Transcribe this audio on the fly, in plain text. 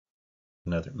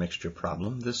Another mixture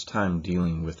problem, this time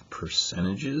dealing with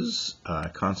percentages,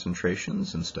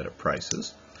 concentrations instead of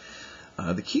prices.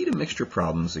 The key to mixture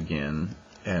problems, again,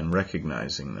 and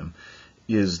recognizing them,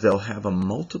 is they'll have a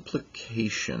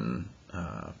multiplication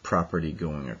property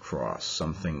going across,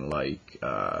 something like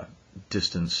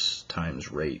distance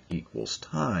times rate equals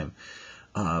time,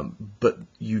 but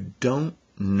you don't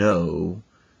know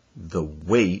the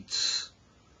weights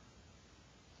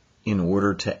in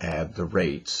order to add the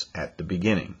rates at the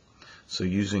beginning. So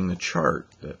using the chart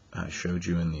that I showed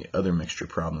you in the other mixture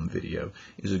problem video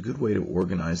is a good way to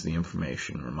organize the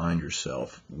information. Remind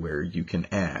yourself where you can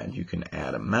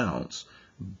add amounts,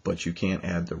 but you can't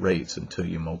add the rates until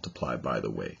you multiply by the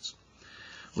weights.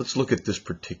 Let's look at this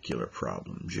particular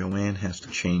problem. Joanne has to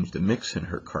change the mix in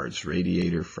her car's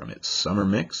radiator from its summer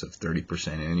mix of 30%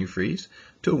 antifreeze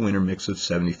to a winter mix of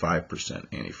 75%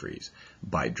 antifreeze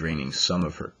by draining some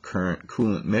of her current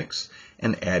coolant mix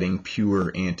and adding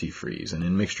pure antifreeze. And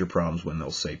in mixture problems, when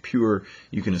they'll say pure,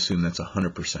 you can assume that's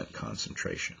 100%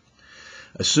 concentration.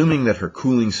 Assuming that her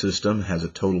cooling system has a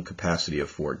total capacity of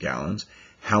 4 gallons,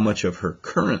 how much of her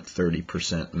current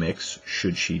 30% mix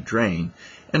should she drain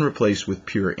and replace with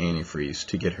pure antifreeze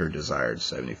to get her desired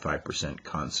 75%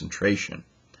 concentration?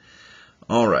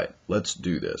 All right, let's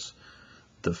do this.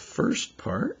 The first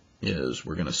part is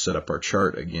we're going to set up our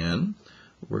chart again.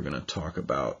 We're going to talk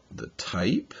about the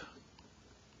type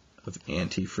of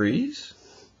antifreeze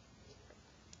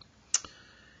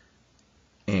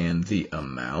and the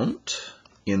amount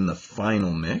in the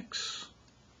final mix,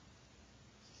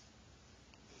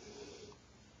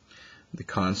 the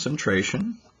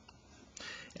concentration,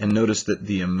 and notice that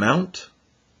the amount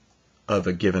of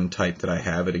a given type that I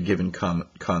have at a given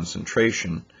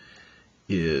concentration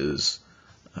is,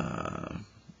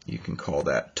 you can call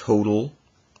that total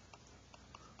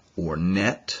or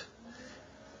net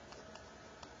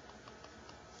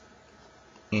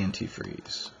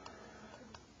antifreeze.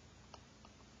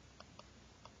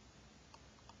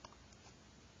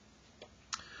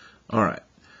 All right,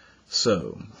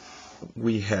 so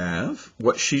we have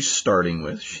what she's starting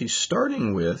with. She's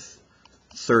starting with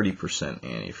 30%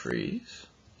 antifreeze.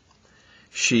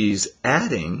 She's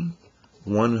adding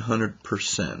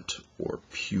 100% or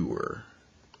pure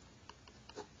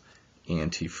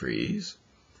antifreeze.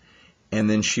 And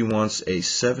then she wants a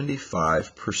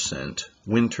 75%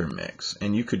 winter mix.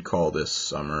 And you could call this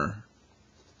summer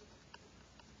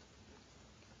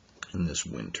and this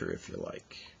winter if you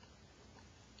like.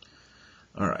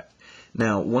 All right.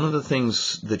 Now, one of the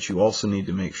things that you also need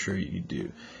to make sure you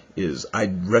do is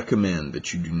I'd recommend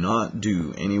that you do not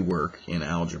do any work in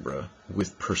algebra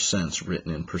with percents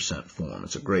written in percent form.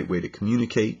 It's a great way to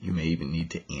communicate. You may even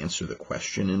need to answer the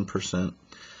question in percent.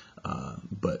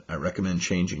 But I recommend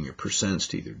changing your percents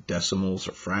to either decimals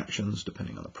or fractions,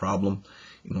 depending on the problem,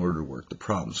 in order to work the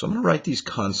problem. So I'm going to write these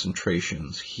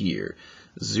concentrations here.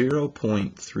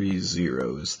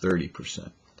 0.30 is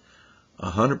 30%.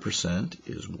 100%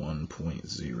 is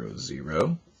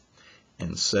 1.00,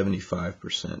 and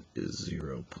 75% is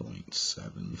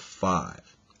 0.75.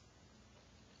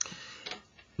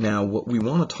 Now, what we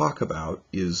want to talk about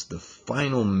is the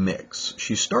final mix.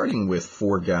 She's starting with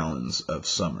 4 gallons of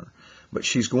summer, but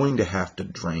she's going to have to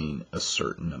drain a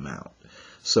certain amount.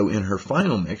 So in her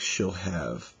final mix, she'll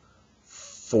have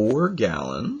 4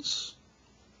 gallons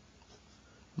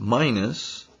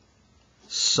minus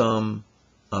some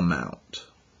amount,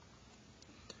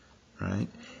 right?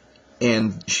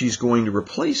 And she's going to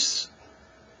replace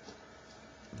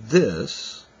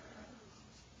this,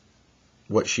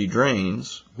 what she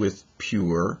drains, with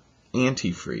pure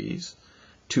antifreeze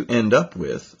to end up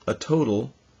with a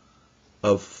total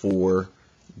of 4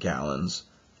 gallons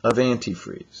of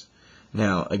antifreeze.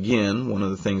 Now, again, one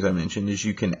of the things I mentioned is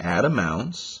you can add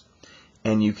amounts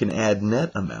and you can add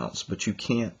net amounts, but you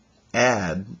can't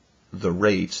add the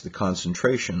rates, the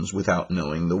concentrations, without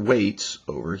knowing the weights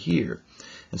over here.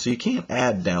 And so you can't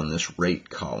add down this rate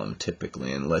column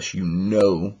typically unless you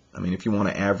know, if you want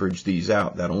to average these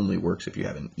out, that only works if you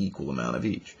have an equal amount of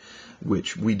each,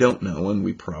 which we don't know, and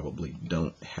we probably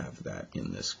don't have that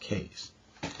in this case.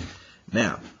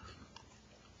 Now,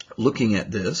 looking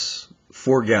at this,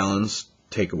 4 gallons,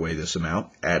 take away this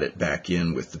amount, add it back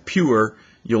in with the pure,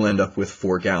 you'll end up with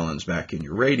 4 gallons back in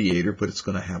your radiator, but it's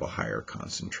going to have a higher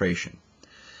concentration.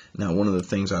 Now, one of the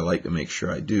things I like to make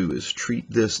sure I do is treat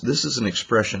this is an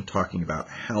expression talking about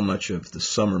how much of the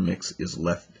summer mix is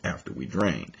left after we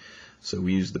drain. So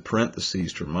we use the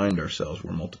parentheses to remind ourselves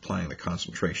we're multiplying the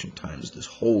concentration times this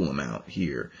whole amount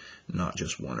here, not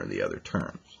just one or the other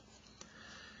terms.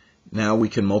 Now we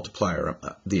can multiply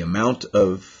the amount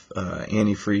of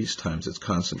antifreeze times its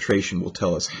concentration will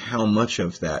tell us how much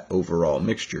of that overall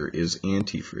mixture is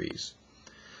antifreeze.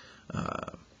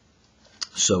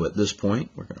 So at this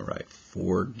point, we're going to write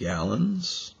 4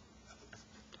 gallons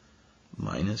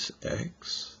minus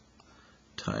X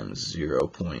times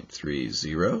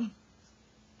 0.30.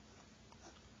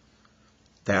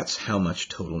 That's how much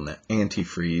total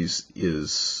antifreeze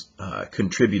is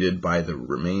contributed by the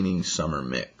remaining summer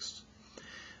mix.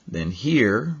 Then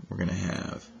here, we're going to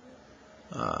have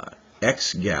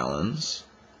X gallons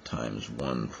times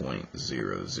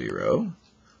 1.00.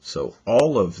 So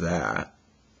all of that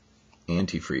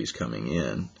antifreeze coming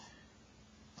in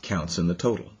counts in the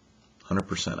total,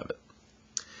 100% of it.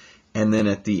 And then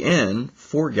at the end,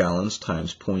 4 gallons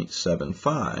times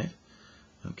 0.75.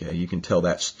 Okay, you can tell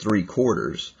that's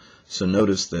 3/4. So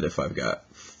notice that if I've got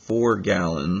 4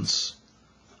 gallons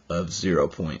of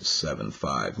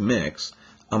 0.75 mix,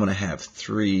 I'm going to have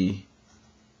 3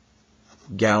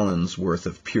 gallons worth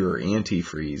of pure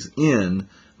antifreeze in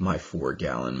my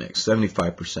 4-gallon mix.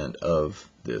 75% of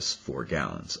this 4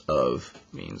 gallons. Of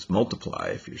means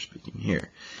multiply if you're speaking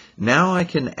here. Now I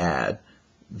can add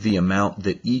the amount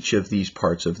that each of these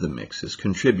parts of the mix is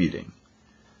contributing.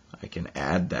 I can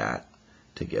add that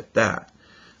to get that.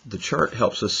 The chart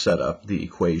helps us set up the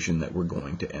equation that we're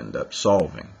going to end up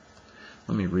solving.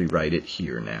 Let me rewrite it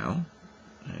here now.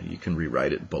 You can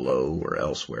rewrite it below or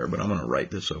elsewhere, but I'm going to write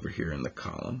this over here in the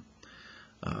column.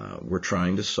 We're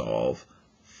trying to solve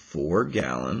 4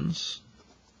 gallons,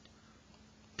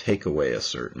 take away a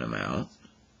certain amount,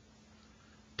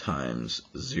 times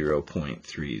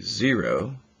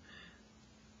 0.30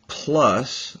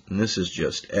 plus, and this is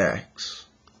just X,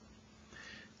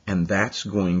 and that's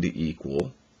going to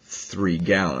equal 3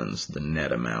 gallons, the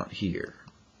net amount here,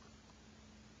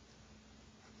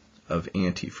 of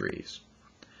antifreeze.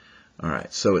 All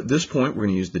right, so at this point we're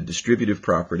going to use the distributive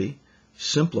property,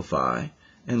 simplify,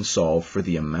 and solve for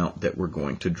the amount that we're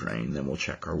going to drain. Then we'll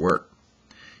check our work.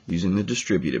 Using the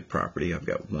distributive property, I've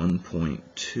got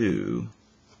 1.2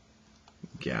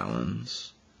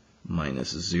 gallons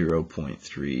minus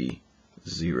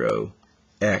 0.30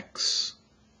 X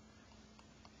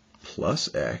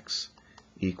plus X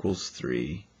equals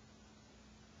 3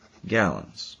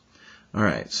 gallons. All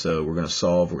right, so we're going to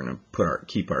solve. We're going to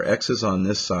keep our X's on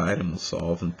this side, and we'll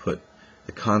solve and put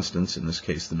the constants, in this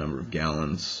case the number of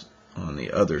gallons, on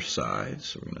the other side.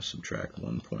 So we're going to subtract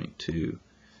 1.2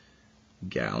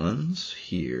 gallons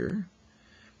here,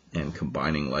 and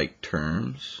combining like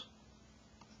terms,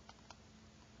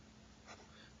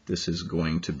 this is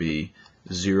going to be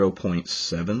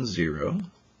 0.70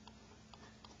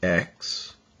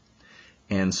 X,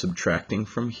 and subtracting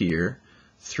from here,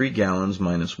 3 gallons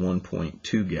minus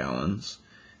 1.2 gallons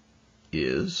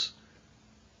is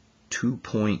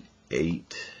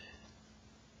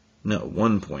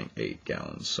 1.8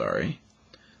 gallons, sorry.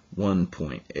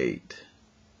 1.8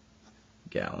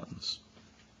 gallons.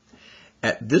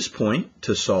 At this point,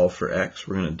 to solve for X,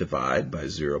 we're going to divide by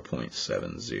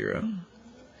 0.70.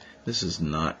 This is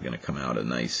not going to come out a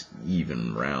nice,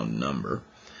 even, round number,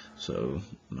 so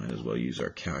might as well use our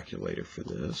calculator for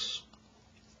this.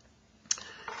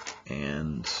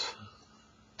 And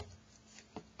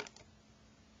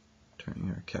turning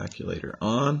our calculator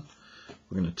on,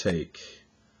 we're going to take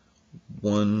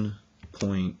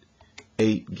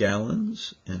 1.8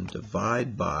 gallons and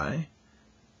divide by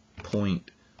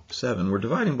 0.7. We're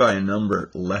dividing by a number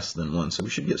less than 1, so we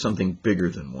should get something bigger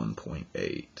than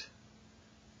 1.8.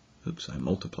 Oops, I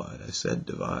multiplied. I said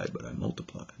divide, but I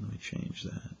multiplied. Let me change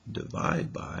that.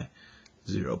 Divide by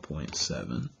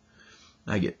 0.7.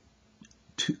 I get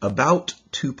about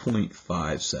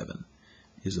 2.57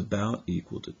 is about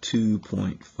equal to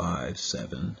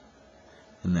 2.57,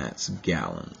 and that's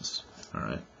gallons. All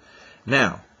right.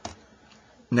 Now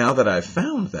that I've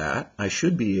found that, I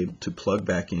should be able to plug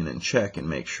back in and check and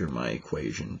make sure my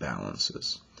equation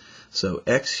balances. So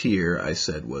X here, I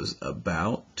said, was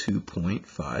about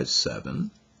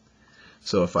 2.57.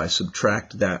 So if I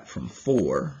subtract that from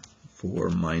 4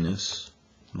 minus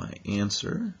my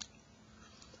answer,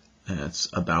 that's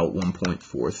about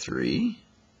 1.43.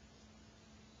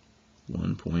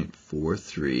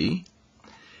 1.43.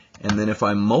 And then if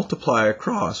I multiply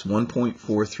across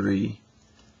 1.43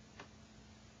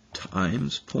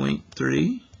 times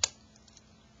 0.3,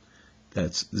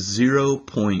 that's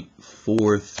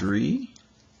 0.43.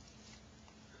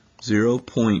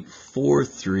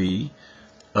 0.43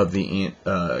 of the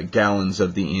gallons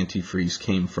of the antifreeze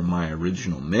came from my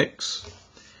original mix.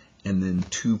 And then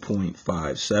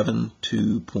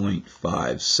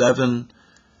 2.57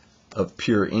 of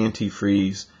pure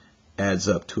antifreeze adds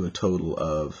up to a total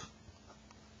of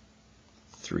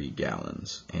 3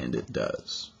 gallons, and it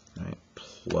does. Right?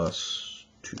 Plus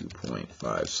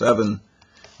 2.57,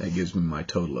 that gives me my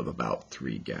total of about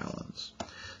 3 gallons.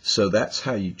 So that's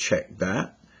how you check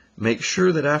that. Make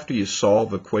sure that after you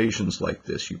solve equations like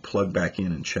this, you plug back in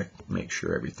and check, make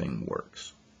sure everything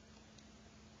works.